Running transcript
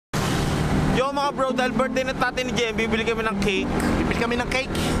Yung mga bro, dahil birthday ng tatay ni Jem, bibili kami ng cake. Bibili kami ng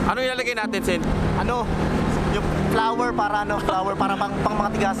cake. Ano ilalagay natin, Sen? Ano? Yung flower para pang mga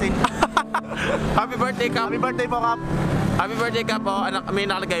tigasin. Happy birthday, Cap. Happy birthday po, Cap. Happy birthday, Cap. Oh, anak, may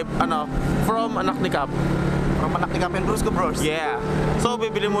nakalagay, from anak ni Cap. From anak ni Cap and BruskoBros. Yeah. So,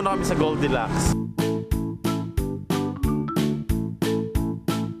 bibili muna kami sa Goldilocks.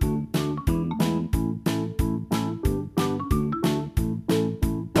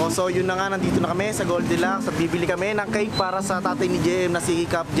 So yun na nga, nandito na kami sa Goldilocks at bibili kami ng cake para sa tatay ni JM na si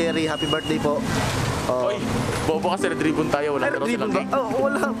Cap Jerry. Happy birthday po. Oy, bobo kasi red ribbon tayo, wala na silang cake.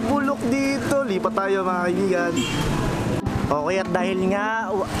 Wala bulok dito. Lipat tayo mga kaibigan. Okay, at dahil nga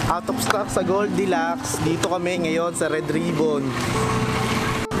out of stock sa Goldilocks, dito kami ngayon sa Red Ribbon.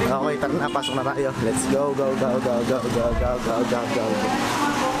 Okay, tara na, pasok na tayo. Let's go, go, go, go, go, go, go, go, go, go.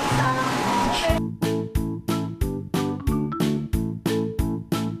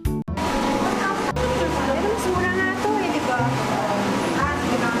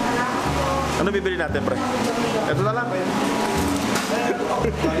 Ano bibili natin, pre? Ito na lang, pre.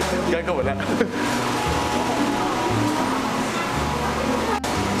 Gaga wala.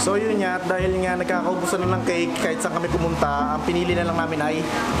 So yun nga, dahil nga nagkakaubusan na ng cake kahit saan kami pumunta, ang pinili na lang namin ay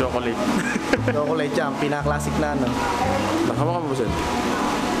Chocolate. chocolate jam, pinaka-classic na ano. Nakama ka mo, Sen?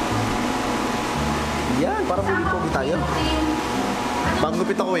 Yan, parang pogi tayo. Bagong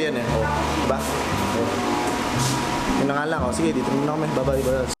gupit ako yan eh. Oh, diba? Oh. Yun na nga lang. Oh, sige, dito muna kami. Bye-bye.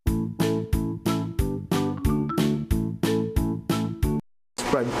 Bye.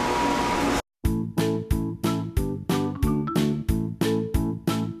 Subscribe.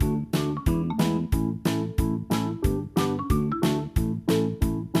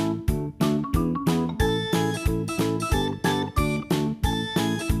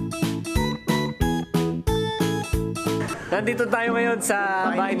 Nandito tayo ngayon sa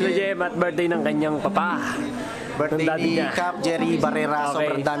bahay ni Jem at birthday ng kanyang papa. Birthday ni Cap Jerry Barrera. Okay.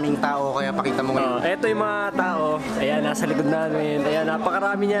 Sobrang daming tao, kaya pakita mo ngayon. Eto yung mga tao. Ayan, nasa likod namin. Ayan,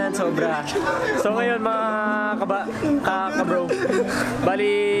 napakarami niyan, sobra. So ngayon mga ka-bro.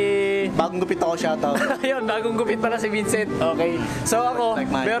 Bali... Bagong gupit ako, shoutout. Ayun, bagong gupit pala si Gcent. Okay. So ako, Like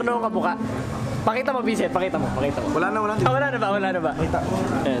mine. meron akong kabuka. Pakita mo, Gcent. Pakita mo. Wala na. Wala na ba?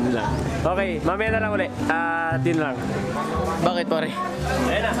 Ayan lang. Okay, mamaya na lang ulit. Din lang. Bakit, pare?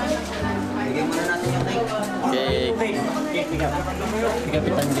 Ayan na. Bigyan muna natin yung cake. Cake.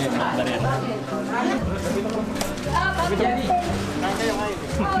 Kapitan Jem at Barrera.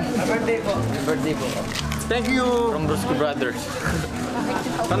 Birthday po. Thank you from Brusko Brothers.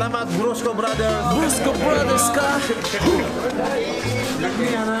 Salamat, BruskoBros. BruskoBros ka!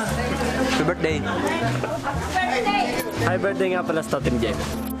 Happy birthday. Happy birthday nga pala sa Totem Jem.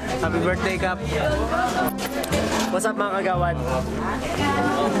 Happy birthday, Cap. What's up mga kagawad?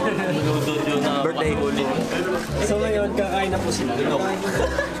 Birthday. So ngayon, kakain na po sila.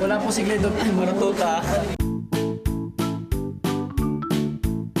 Wala po si Glendon. Ay, maratuta.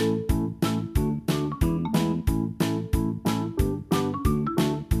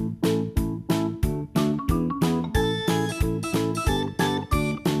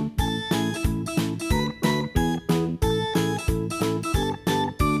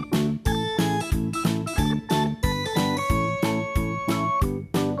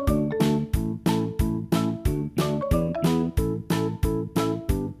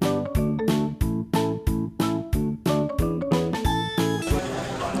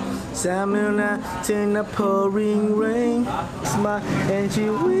 Summer night in the pouring rain, smile and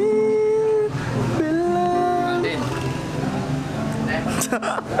you will belong.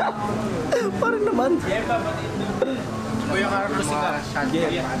 Parang naman. Kuya Carlo,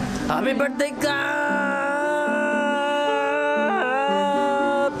 Happy birthday, Cap!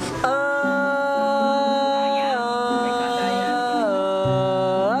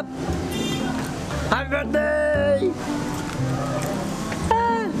 Happy birthday!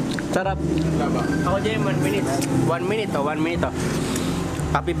 Sarap. Ako Jem, 1 minute. 1 minute to, 1 minute to.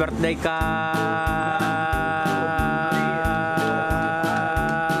 Happy birthday ka.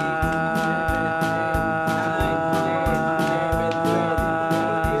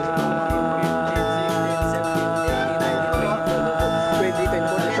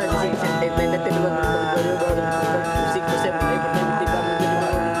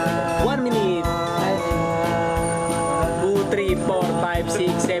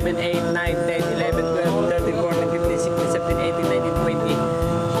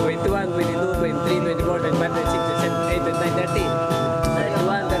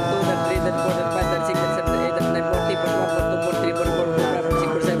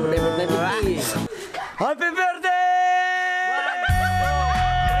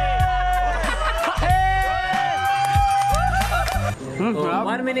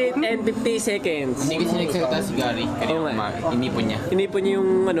 1 minute and 50 seconds. Hindi kasi nagsalita si Garry. Oo nga. Inipon niya. Inipon niya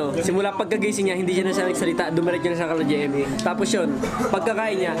yung simula pagkagising niya, hindi siya na siya nagsalita, dumiretso na siya kala JM. Tapos yun,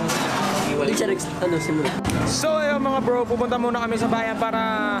 pagkakain niya, hindi siya simula. So ayun mga bro, pupunta muna kami sa bayan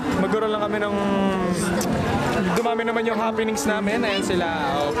para magkaroon lang kami ng dumami naman yung happenings namin. Ayan sila,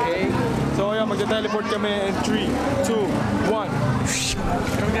 okay. So ayun, magte-teleport kami in 3, 2, 1.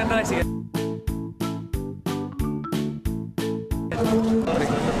 Sige.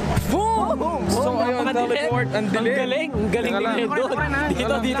 Boom! So ayun, teleport, ang dilim. Ang galing ni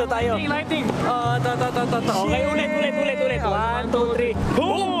Glendon. Dito tayo. Lighting! Okay, ulit. 1, 2, 3.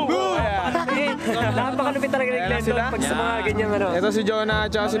 Boom! Napakalupit talaga ni Glendon pag sa mga ganyang Ito si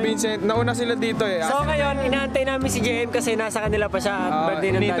Jonah at si Vincent. Nauna sila dito eh. So ngayon, inaantay namin si JM kasi nasa kanila pa siya at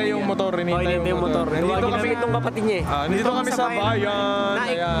birthday ng Hinintay yung motor, hinintay yung motor. Nandito kami itong kapatid niya eh. Nandito kami sa Bayan.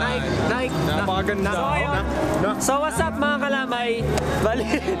 Nike. Napakaganda. So what's up mga kalamay? Bali.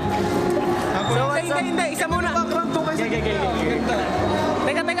 Hindi. Isa muna.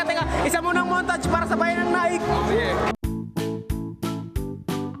 Teka. Isa munang montage para sa bayan ng Nike. Sige.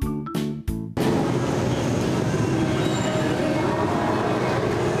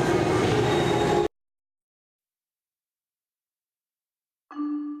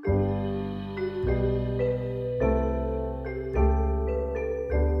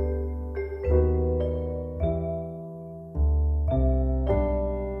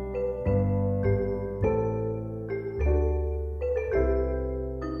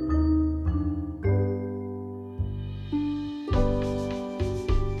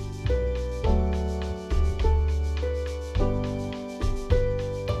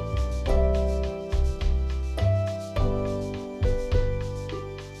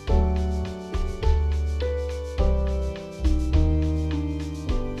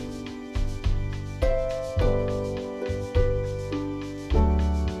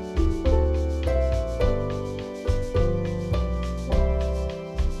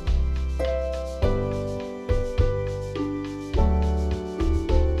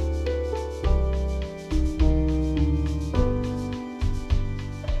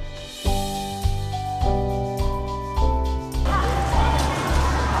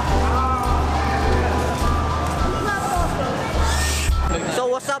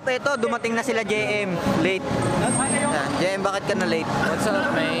 Ito, dumating na sila JM. Late. JM, bakit ka na late? What's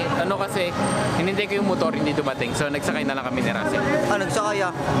up, mate? Kasi, hinintay ko yung motor, hindi dumating. So, nagsakay na lang kami ni Russel. Nagsakay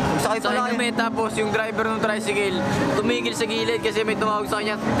ah? Nagsakay pa lang kami, tapos yung driver ng tricycle, tumigil sa gilid kasi may tumawag sa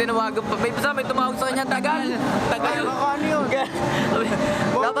kanya. Tinawagan pa. May tumawag sa kanya, tagal. Ano yun?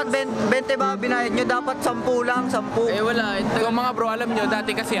 Dapat 20 ba binayad nyo? Dapat 10 lang, 10. Wala. Ito, mga bro, alam nyo,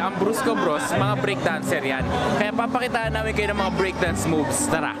 dati kasi ang BruskoBros, mga breakdancer yan. Kaya papakitaan namin kayo ng mga breakdance moves.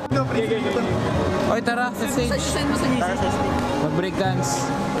 Tara. Oy, tara, sa stage.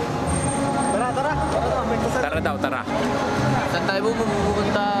 Mag-breakdance. Tara. Saan tayo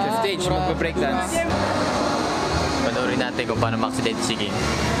pupunta? Sa stage, mag-breakdance. Panoorin natin kung paano ma-accident si King.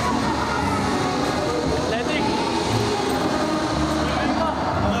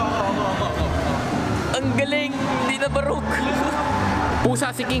 Ang galing, hindi na barok.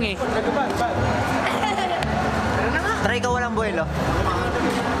 Pusa si King eh. Try ka walang buwelo.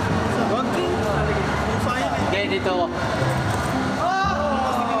 Gaya dito ako.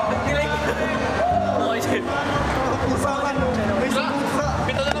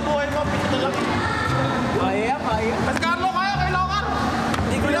 Pito na lang buhay mo, pito na lang. Kaya. Mas Carlo, kaya, kailangan.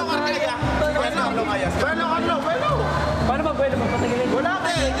 Hindi ko lang kaya. Bueno. Paano ba pwede magpatagilin? Wala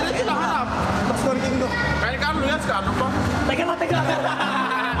ka eh, diretso lang harap. Kaya Carlo yan, Carlo pa. Teka.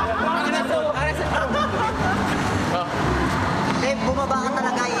 Bumaba ka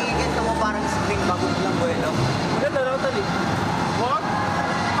talaga, iigit mo parang spring bago lang buwelo. Ganda na tali. What?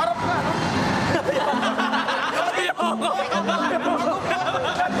 Harap ka, no?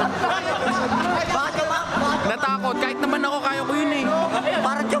 Natakot, kahit naman ako, kaya ko yun eh.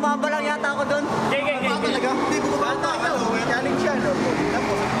 Parang tsumamba lang yata ako doon. Talaga? Hindi bumaba tayo. Challenge siya, no?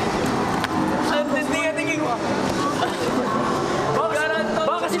 Hindi ka tingin mo.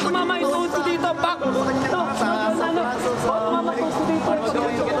 Baka kasi tumama yung tuhod ko dito. Pak! Tumama yung tuhod ko dito.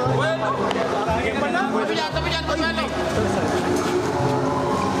 Tabi yan, pagmali.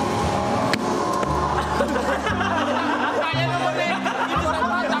 Kaya naman eh.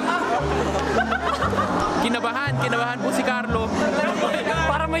 Kinabahan po si Carlo.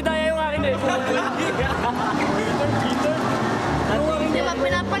 Para may daya yung akin eh. Di ba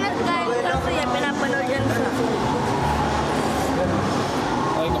pinapanood guys? Kasi yan pinapanood yan sa...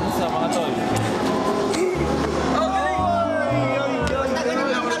 Ay, kamusta mga tol?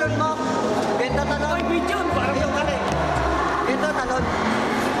 Talon mo. Ganda talon. Ay, video! Parang yung kali. Ganda talon.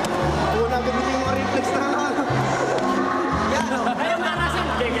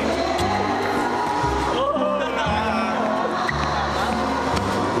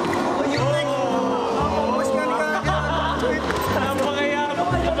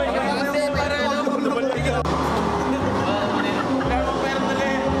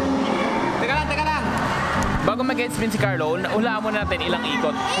 mag-spin si Carlo, hulaan mo natin ilang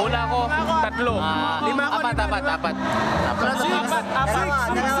ikot. Hula ko, 3. Apat.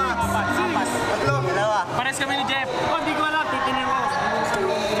 Dalawa. Pares kami ni Jeff. Oh, hindi ko alam. Titinin mo.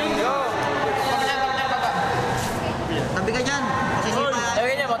 Tabi ka dyan. Masisipa.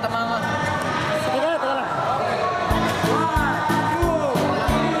 Tawin niya, tama nga.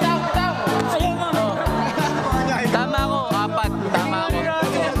 Tama ako, 4. Tama ako.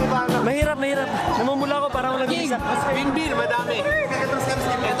 Mahirap. Namumula ako para walang isa. Windmill, madami.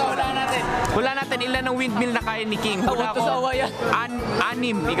 Ito, hula natin ilan ng windmill na kaya ni King. Hula ko, 6.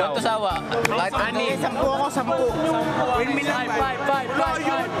 Ikaw. Sawa. Kahit 6. 10 ako, 10. Windmill lang. 5.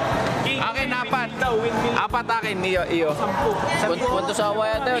 Akin, 4. 4 akin, iyo. Punto sawa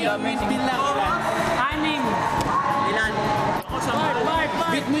yata yun. Dami. Windmill lang. 6. Ilan?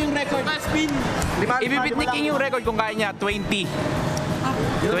 Beat mo yung record. Spin. Ibibit ni King yung record kung kaya niya. 20.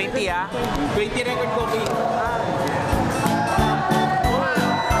 20 ah. 20 record ko, King. 4,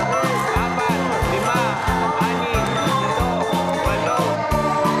 5, 6, 7,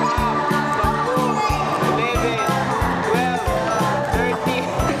 8, 9, 10, 11,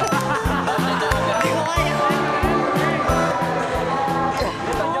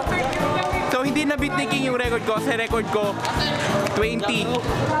 12, 13. So hindi na-beat ni King yung record ko. Sa record ko, 20.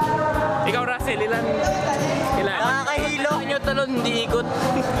 Ikaw, Russel, ilan? Nakakahilo. Nyo talon, hindi ikot.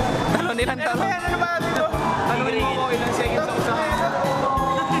 Talon, ilan talon? Talon mo, ilang seconds ako sa kanya.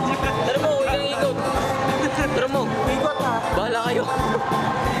 Tara mo, ilang ikot. Tara mo. Ikot ha. Bahala kayo.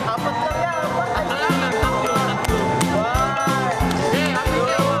 4 lang yan.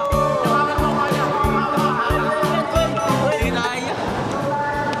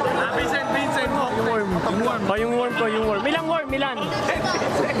 Yung worm ko. Ilang worm? Ilan?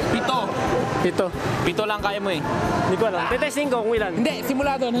 7 lang kaya mo eh. Hindi ko alam. Tetesting ko kung ilan. Hindi,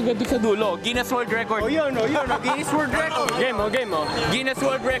 simula doon hanggang doon sa dulo. Guinness World Record. Yun. Guinness World Record. Game mo. Guinness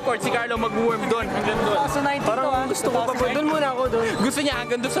World Record. Si Carlo mag-worm doon hanggang doon. Parang gusto ko pa po. Doon muna ako doon. Gusto niya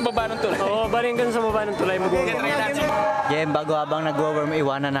hanggang doon sa baba ng tulay. Oo, baling ka sa baba ng tulay mag-worm. Jem, bago habang nag-worm,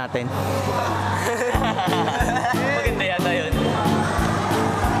 iwanan natin. Maganda yata yun.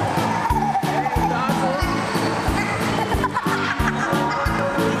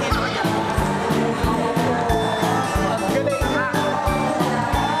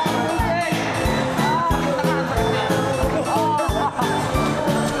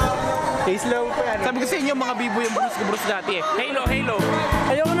 Case lang po yan. Sabi ko sa inyo, mga bibo yung BruskoBros dati eh. Halo.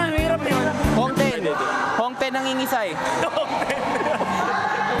 Ayoko na, mahirap yun. Hong Ten ang ingisay.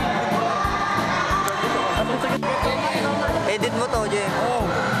 Edit mo to, Jem.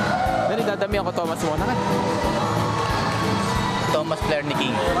 Dali, dadamihan ko Thomas muna ka. Thomas player ni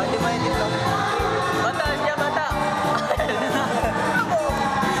King. Pwede mo edit lang. Mata.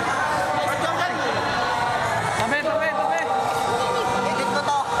 Tabi. Edit mo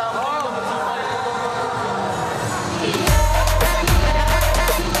to.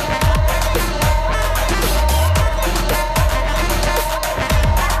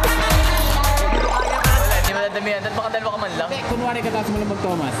 Hindi madadamihan. Dahil baka dalawa ka man lang. Kunwari katapos mo lang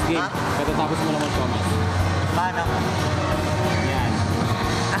mag-Thomas. Game. Katatapos mo lang mag-Thomas. Paano? Yan.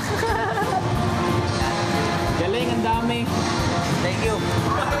 Galing, ang dami. Thank you.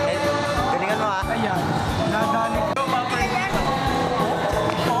 Galingan mo ha. Ayan.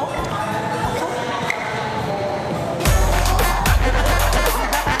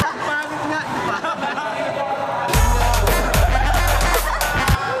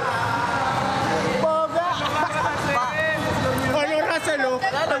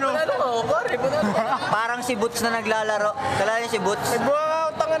 Parang si Boots na naglalaro. Kala niya si Boots.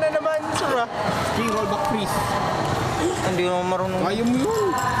 Wow, tanga na naman. Sura. King, hold back please. Hindi mo marunong. Ayaw mo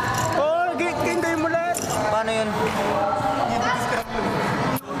yun. Oh, kinday mo lahat. Paano yun?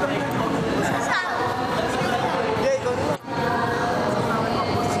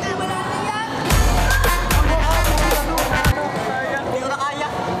 Hindi ko na kaya.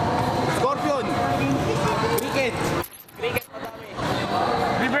 Scorpion. Cricket. Madami.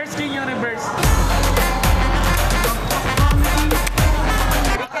 Reverse King yung reverse.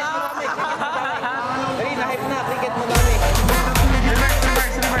 Dali, na-hype na. Cricket madami. Reverse.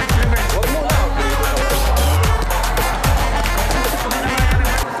 Huwag mo na.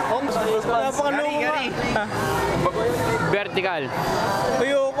 Garry. Vertical.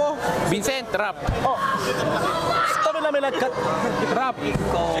 Ayoko. Vincent, rap. Tara na namin nagkat. Rap.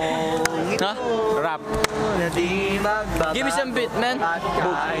 Ha? Rap. Give me some beat, man.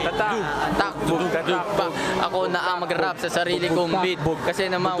 Takbog. Ako na ang mag-rap sa sarili kong beat.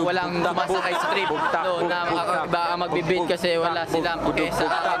 Kasi naman walang sumasakay sa trip. No, na iba ang magbe-beat kasi wala silang pake sa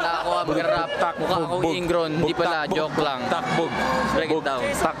akin na ako ang mag-rap. Mukha akong ingron, hindi pala, joke lang. Takbog. Break it down.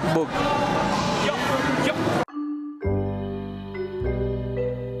 Takbog.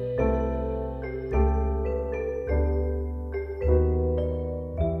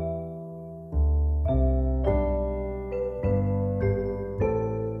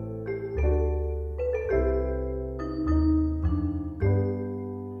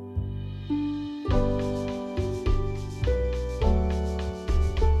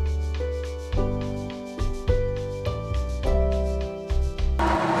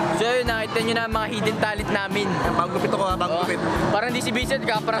 So yun, nakita nyo na ang mga hidden talent namin. Bagong gupit ako ha, bagong gupit. Parang di si Gcent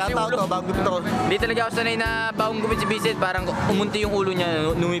ka, parang si Shoutout ulo. to, bagong gupit ako. Hindi talaga ako sanay na bagong gupit si Gcent, parang umunti yung ulo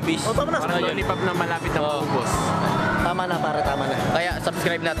niya, numipis. O, tama na. Parang lollipop na malapit na maubos. Tama na, para tama na. Kaya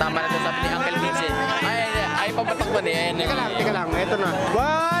subscribe na, tama na ito sabi ni Uncle Vincent. Ay, papatakpan eh. Teka lang, eto na.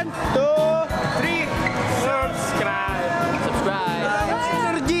 1, 2,